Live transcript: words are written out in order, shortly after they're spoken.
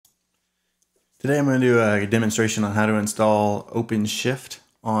Today I'm going to do a demonstration on how to install OpenShift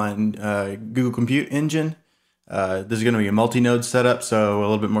on Google Compute Engine. This is going to be a multi-node setup, so a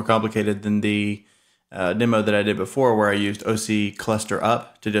little bit more complicated than the demo that I did before where I used OC cluster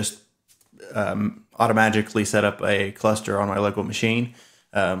up to just automatically set up a cluster on my local machine.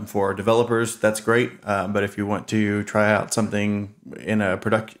 For developers, that's great, but if you want to try out something in a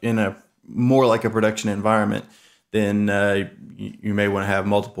more like a production environment, then you may want to have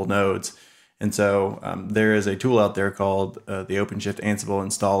multiple nodes. And so there is a tool out there called the openshift-ansible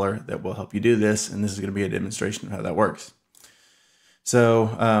installer that will help you do this, and this is going to be a demonstration of how that works.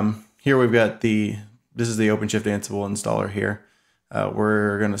 So here we've got this is the OpenShift-ansible installer here.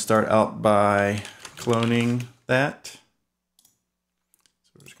 We're going to start out by cloning that.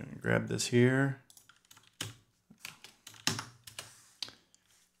 So we're just going to grab this here.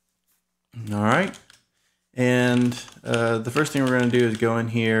 All right. And the first thing we're going to do is go in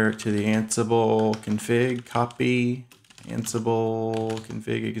here to the Ansible config, copy Ansible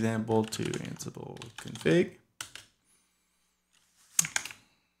config example to Ansible config.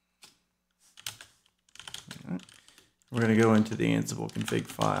 We're going to go into the Ansible config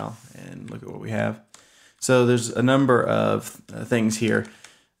file and look at what we have. So there's a number of things here.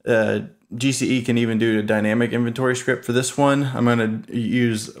 GCE can even do a dynamic inventory script for this one. I'm going to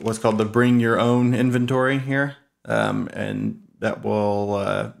use what's called the bring your own inventory here, and that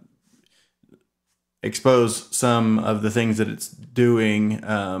will expose some of the things that it's doing,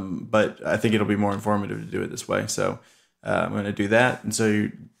 but I think it'll be more informative to do it this way. So I'm going to do that, and so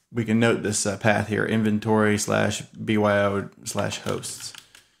we can note this path here, inventory/byo/hosts.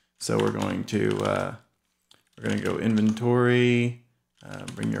 So we're going to go inventory,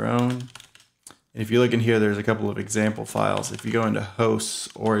 bring your own. And if you look in here, there's a couple of example files. If you go into hosts,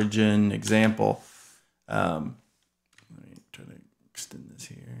 origin, example, let me try to extend this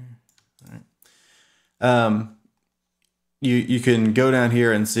here. All right. You can go down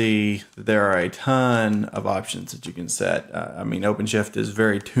here and see that there are a ton of options that you can set. I mean, OpenShift is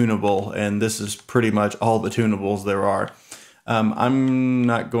very tunable, and this is pretty much all the tunables there are. I'm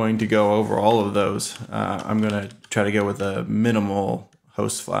not going to go over all of those. I'm going to try to go with a minimal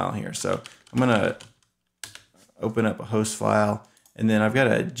host file here. So I'm going to open up a host file, and then I've got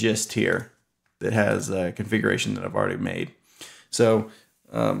a gist here that has a configuration that I've already made. So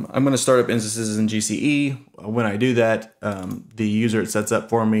I'm going to start up instances in GCE. When I do that, the user it sets up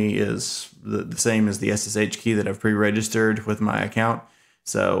for me is the same as the SSH key that I've pre-registered with my account.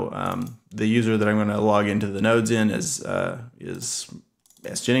 So the user that I'm going to log into the nodes in is S.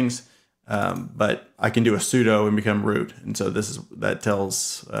 Jennings. But I can do a sudo and become root, and so that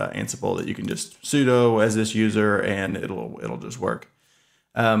tells Ansible that you can just sudo as this user, and it'll just work.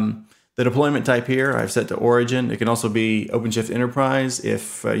 The deployment type here I've set to origin. It can also be OpenShift Enterprise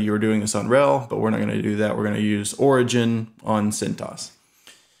if you were doing this on RHEL, but we're not going to do that. We're going to use origin on CentOS.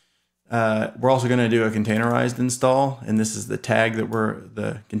 We're also going to do a containerized install, and this is the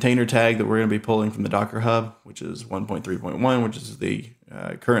container tag that we're going to be pulling from the Docker Hub, which is 1.3.1, which is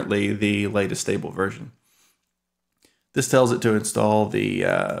currently the latest stable version. This tells it to install the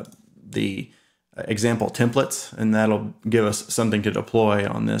example templates, and that'll give us something to deploy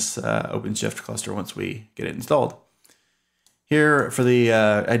on this OpenShift cluster once we get it installed. Here for the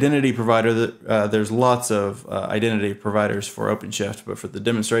identity provider, there's lots of identity providers for OpenShift, but for the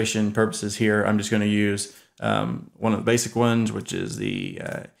demonstration purposes here, I'm just going to use one of the basic ones, which is the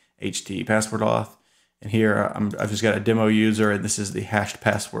HT password auth. And here I've just got a demo user, and this is the hashed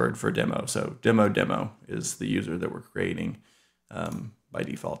password for demo. So demo is the user that we're creating by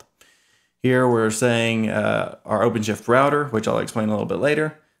default. Here we're saying our OpenShift router, which I'll explain a little bit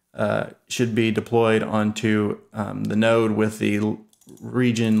later, should be deployed onto the node with the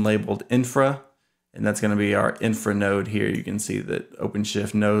region labeled infra, and that's going to be our infra node here. You can see that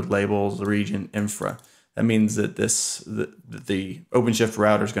OpenShift node labels the region infra. That means that the OpenShift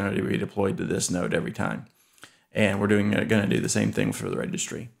router is going to be deployed to this node every time, and we're going to do the same thing for the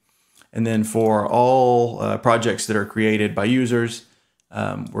registry. And then for all projects that are created by users,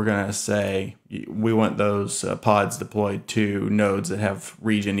 we're going to say we want those pods deployed to nodes that have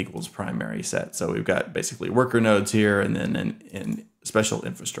region equals primary set. So we've got basically worker nodes here, and then an special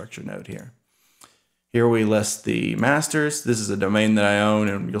infrastructure node here. Here we list the masters. This is a domain that I own,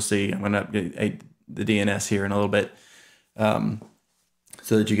 and you'll see I'm going to update the DNS here in a little bit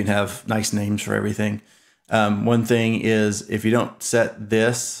so that you can have nice names for everything. One thing is if you don't set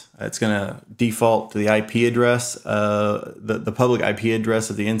this, it's going to default to the IP address, the public IP address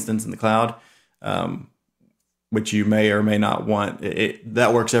of the instance in the cloud, which you may or may not want.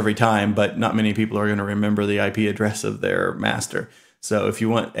 That works every time, but not many people are going to remember the IP address of their master. So if you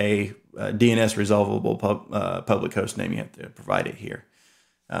want a DNS resolvable public host name, you have to provide it here.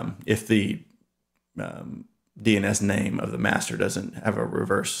 If the DNS name of the master doesn't have a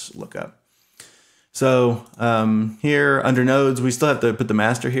reverse lookup. So here under nodes, we still have to put the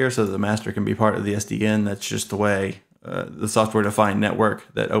master here so that the master can be part of the SDN. That's just the way the software-defined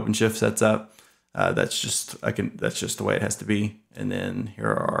network that OpenShift sets up. That's just the way it has to be. And then here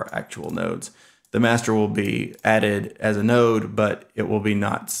are our actual nodes. The master will be added as a node, but it will be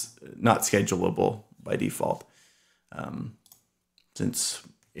not schedulable by default. Since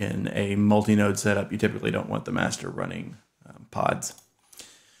in a multi-node setup, you typically don't want the master running pods.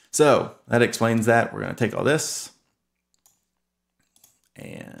 So that explains that. We're going to take all this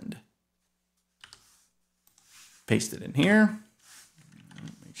and paste it in here.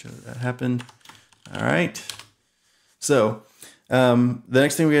 Make sure that happened. All right. So the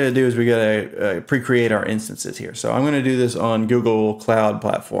next thing we got to do is we got to pre-create our instances here. So I'm going to do this on Google Cloud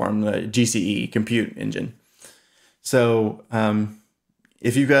Platform, the GCE compute engine. So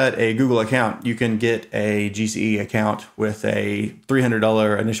if you've got a Google account, you can get a GCE account with a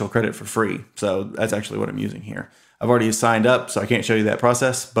 $300 initial credit for free. So that's actually what I'm using here. I've already signed up, so I can't show you that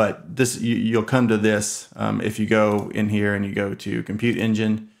process, but this you'll come to this if you go in here and you go to Compute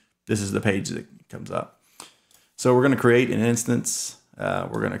Engine. This is the page that comes up. So we're going to create an instance. We're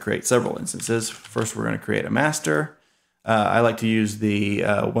going to create several instances. First, we're going to create a master. I like to use the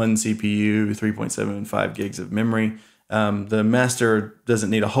 1 CPU, 3.75 gigs of memory. The master doesn't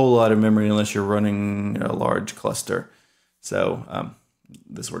need a whole lot of memory unless you're running a large cluster. So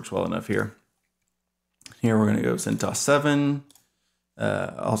this works well enough here. Here we're going to go CentOS 7.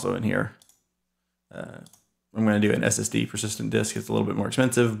 Also in here, I'm going to do an SSD persistent disk. It's a little bit more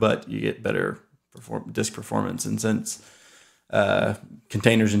expensive, but you get better disk performance. And since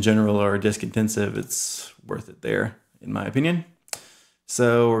containers in general are disk intensive, it's worth it there, in my opinion.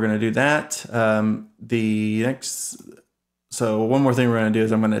 So we're going to do that. So one more thing we're going to do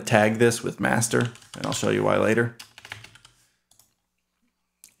is I'm going to tag this with master, and I'll show you why later.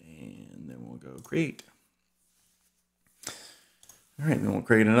 And then we'll go create. All right, then we'll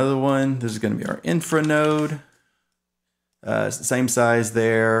create another one. This is going to be our infra node. It's the same size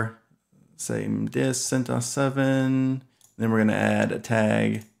there, same disk, CentOS 7. Then we're going to add a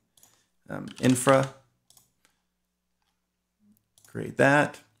tag infra. Create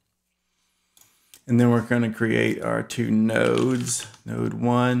that. And then we're going to create our two nodes. Node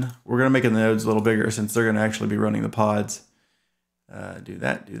 1. We're going to make the nodes a little bigger since they're going to actually be running the pods. Do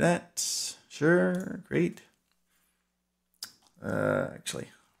that. Sure, great. Actually,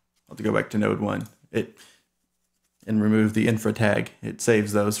 I'll have to go back to node 1 and remove the infra tag. It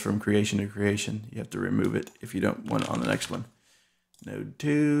saves those from creation to creation. You have to remove it if you don't want it on the next one. Node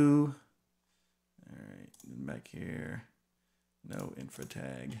 2. All right, back here. No infra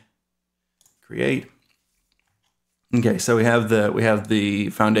tag. Create. Okay, so we have the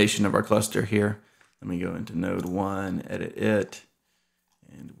foundation of our cluster here. Let me go into node 1, edit it,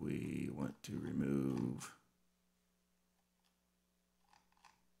 and we want to remove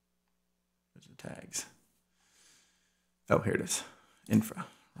the tags. Oh, here it is. Infra.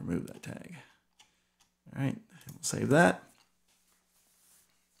 Remove that tag. All right, we'll save that.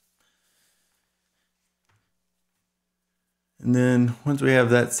 And then once we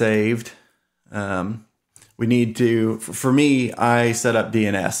have that saved, we need to, for me, I set up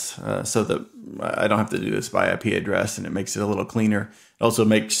DNS so that I don't have to do this by IP address, and it makes it a little cleaner. It also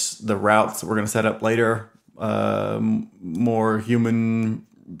makes the routes that we're going to set up later more human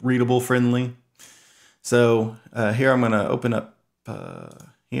readable friendly. So here I'm going to open up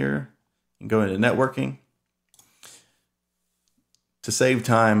here and go into networking. To save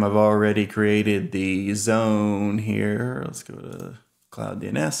time, I've already created the zone here. Let's go to Cloud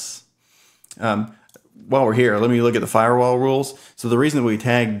DNS. While we're here, let me look at the firewall rules. So the reason that we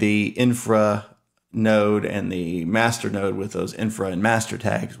tagged the infra node and the master node with those infra and master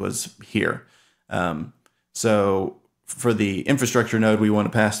tags was here. So for the infrastructure node, we want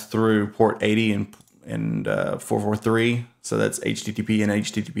to pass through port 80 and 443. So that's HTTP and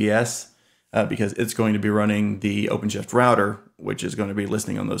HTTPS. Because it's going to be running the OpenShift router, which is going to be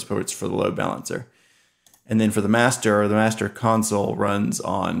listening on those ports for the load balancer. And then for the master console runs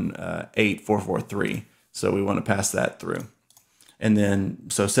on 8443. So we want to pass that through. And then,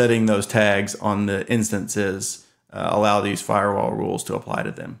 so setting those tags on the instances allow these firewall rules to apply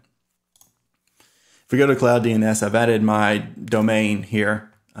to them. If we go to Cloud DNS, I've added my domain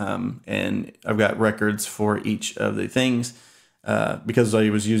here, and I've got records for each of the things. Because I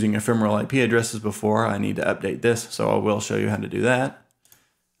was using ephemeral IP addresses before, I need to update this, so I will show you how to do that.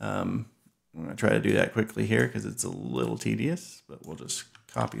 I'm going to try to do that quickly here because it's a little tedious, but we'll just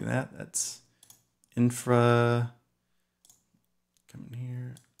copy that. That's infra. Come in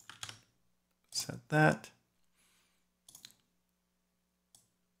here, set that.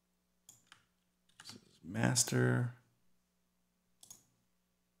 This is master.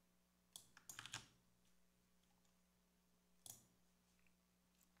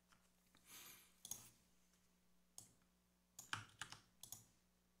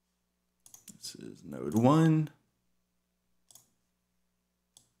 This is node 1.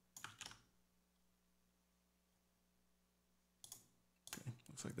 Okay,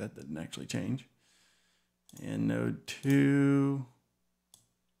 looks like that didn't actually change. And node 2.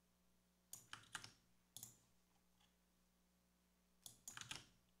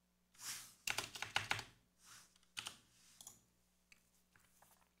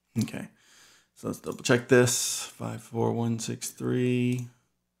 Okay, so let's double check this. 54163.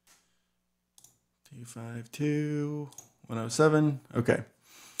 252.107. Okay.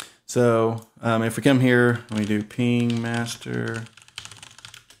 So if we come here and we do ping master,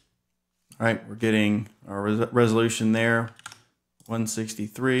 all right, we're getting our resolution there.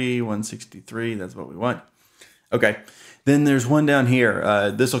 163, 163. That's what we want. Okay. Then there's one down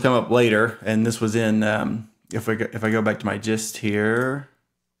here. This will come up later, and this was in. If I go back to my gist here,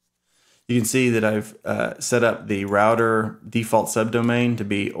 you can see that I've set up the router default subdomain to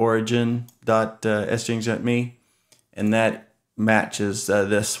be origin.exchange.me, and that matches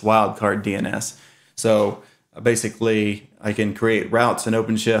this wildcard DNS. So basically, I can create routes in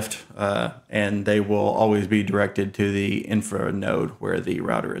OpenShift, and they will always be directed to the infra node where the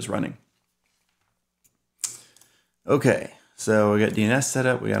router is running. Okay, so we got DNS set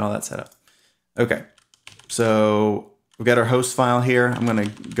up, we got all that set up. Okay, so we've got our host file here. I'm going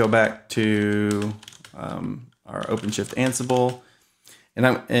to go back to our OpenShift-ansible.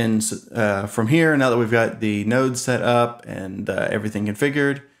 And from here, now that we've got the nodes set up and everything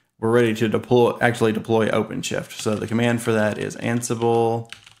configured, we're ready to actually deploy OpenShift. So the command for that is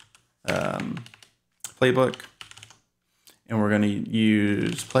ansible playbook. And we're going to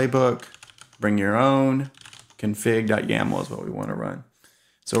use playbook, bring your own, config.yaml is what we want to run.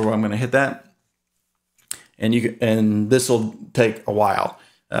 So I'm going to hit that. And this will take a while.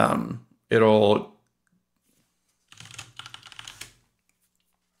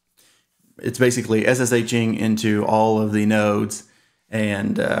 It's basically SSHing into all of the nodes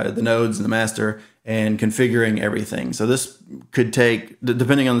and the master and configuring everything. So this could take,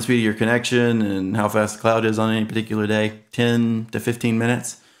 depending on the speed of your connection and how fast the cloud is on any particular day, 10 to 15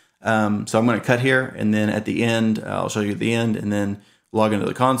 minutes. So I'm going to cut here, and then at the end, I'll show you the end, and then log into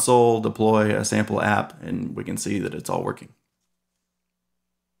the console, deploy a sample app, and we can see that it's all working.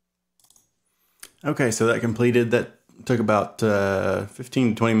 Okay, so that completed. That took about 15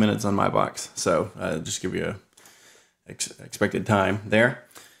 to 20 minutes on my box. So just give you a expected time there.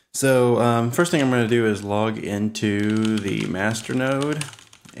 So first thing I'm going to do is log into the master node.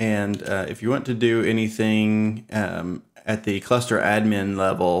 And if you want to do anything at the cluster admin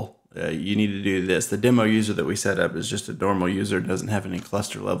level, you need to do this. The demo user that we set up is just a normal user, doesn't have any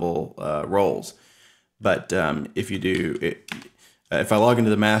cluster level roles. But if you do, if I log into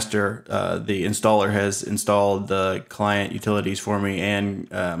the master, the installer has installed the client utilities for me and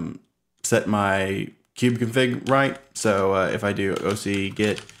set my kube config right. So if I do oc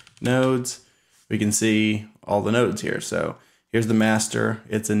get nodes, we can see all the nodes here. So here's the master.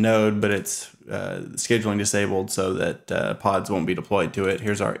 It's a node, but it's scheduling disabled so that pods won't be deployed to it.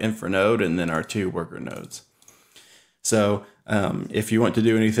 Here's our infra node and then our 2 worker nodes. So if you want to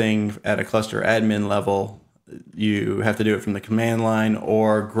do anything at a cluster admin level, you have to do it from the command line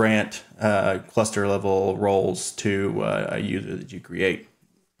or grant cluster level roles to a user that you create.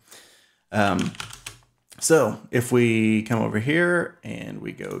 So if we come over here and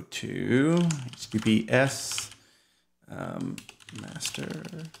we go to HTTPS master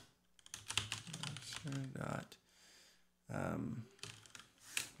dot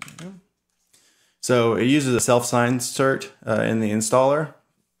so it uses a self-signed cert in the installer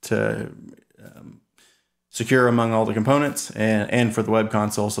to secure among all the components and for the web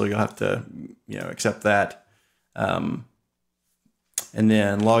console, so you'll have to accept that, and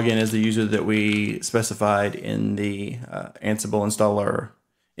then log in as the user that we specified in the Ansible installer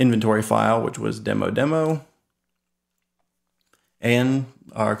inventory file, which was demo, and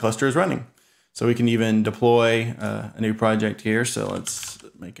our cluster is running. So we can even deploy a new project here. So let's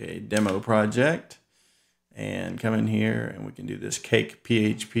make a demo project and come in here and we can do this cake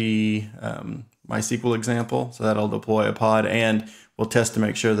PHP MySQL example. So that'll deploy a pod, and we'll test to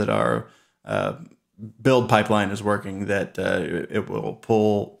make sure that our build pipeline is working, that it will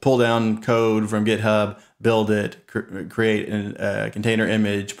pull down code from GitHub, build it, create a container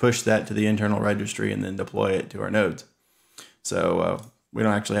image, push that to the internal registry, and then deploy it to our nodes. So we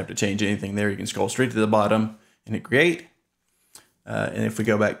don't actually have to change anything there. You can scroll straight to the bottom and hit create. And if we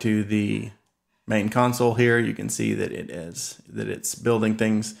go back to the main console here, you can see that it's building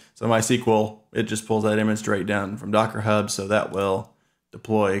things. So MySQL, it just pulls that image straight down from Docker Hub, so that will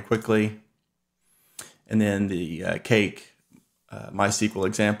deploy quickly. And then the Cake MySQL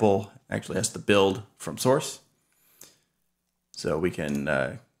example actually has to build from source. So we can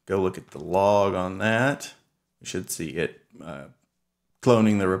go look at the log on that. We should see it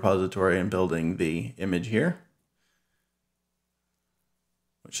cloning the repository and building the image here,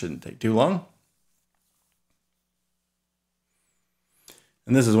 which shouldn't take too long.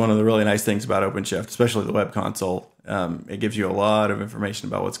 And this is one of the really nice things about OpenShift, especially the web console. It gives you a lot of information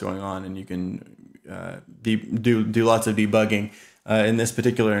about what's going on, and you can do lots of debugging. In this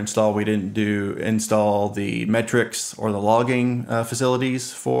particular install, we didn't install the metrics or the logging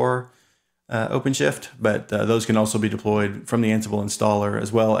facilities for OpenShift, but those can also be deployed from the Ansible installer,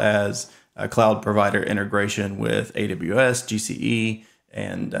 as well as a cloud provider integration with AWS, GCE,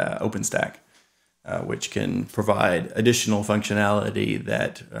 and OpenStack, which can provide additional functionality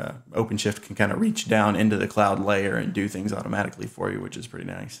that OpenShift can kind of reach down into the cloud layer and do things automatically for you, which is pretty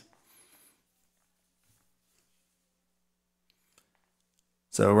nice.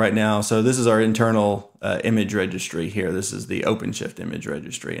 So right now, this is our internal image registry here. This is the OpenShift image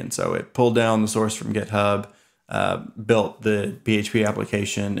registry. And so it pulled down the source from GitHub, built the PHP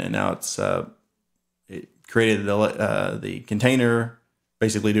application, and now it created the container,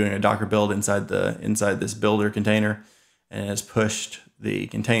 basically doing a Docker build inside this builder container, and has pushed the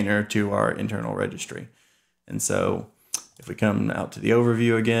container to our internal registry. And so if we come out to the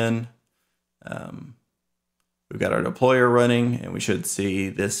overview again, we've got our deployer running, and we should see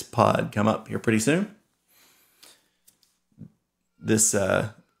this pod come up here pretty soon. This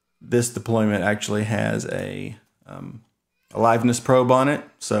deployment actually has a liveness probe on it,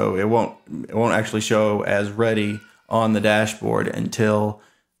 so it won't actually show as ready on the dashboard until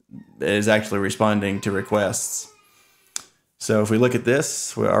it is actually responding to requests. So if we look at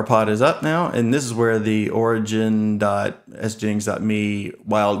this, our pod is up now, and this is where the origin.sjennings.me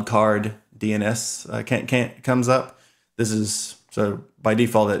wildcard DNS comes up. This is, so by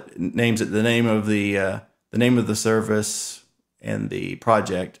default it names it the name of the service and the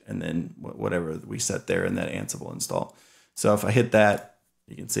project, and then whatever we set there in that Ansible install. So if I hit that,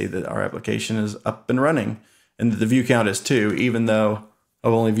 you can see that our application is up and running, and the view count is 2. Even though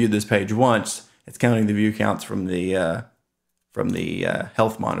I've only viewed this page once, it's counting the view counts from the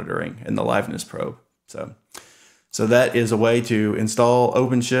health monitoring and the liveness probe. So that is a way to install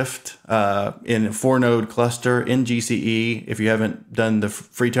OpenShift in a 4-node cluster in GCE. If you haven't done the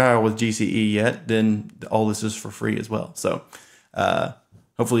free trial with GCE yet, then all this is for free as well. So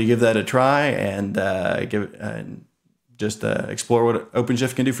hopefully you give that a try and explore what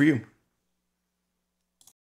OpenShift can do for you.